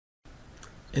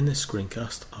In this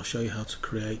screencast, I'll show you how to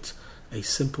create a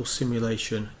simple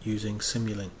simulation using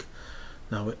Simulink.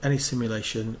 Now, any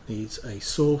simulation needs a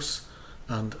source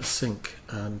and a sink,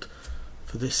 and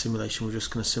for this simulation we're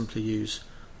just going to simply use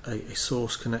a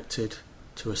source connected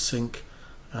to a sink,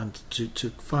 and to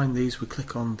find these we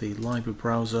click on the library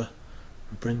browser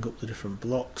and bring up the different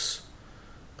blocks.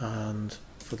 And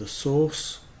for the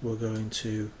source we're going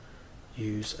to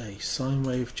use a sine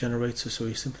wave generator, so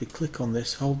we simply click on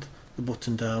this, hold the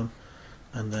button down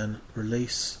and then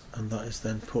release, and that is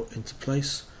then put into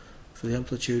place. For the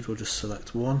amplitude we'll just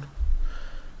select 1,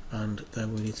 and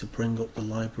then we need to bring up the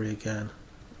library again,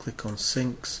 click on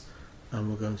sinks, and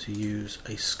we're going to use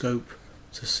a scope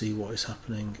to see what is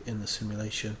happening in the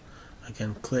simulation.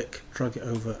 Again, click, drag it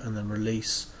over and then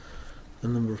release. The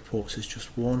number of ports is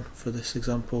just 1 for this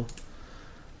example,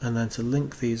 and then to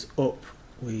link these up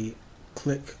we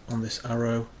click on this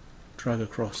arrow, drag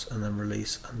across and then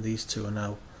release, and these two are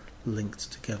now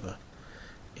linked together.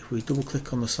 If we double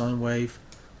click on the sine wave,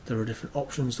 there are different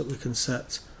options that we can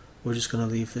set. We're just going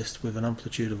to leave this with an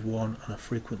amplitude of 1 and a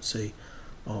frequency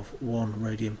of 1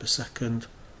 radian per second.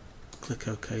 Click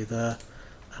OK there,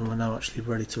 and we're now actually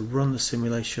ready to run the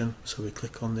simulation. So we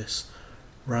click on this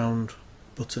round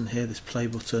button here, this play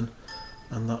button,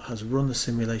 and that has run the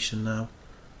simulation now.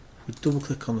 If we double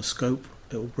click on the scope,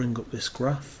 it will bring up this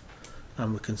graph,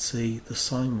 and we can see the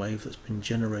sine wave that's been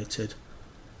generated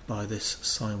by this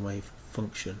sine wave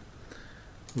function.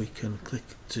 We can click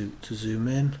to zoom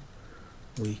in,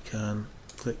 we can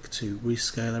click to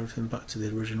rescale everything back to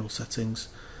the original settings,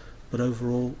 but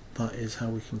overall that is how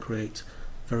we can create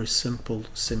very simple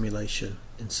simulation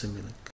in Simulink.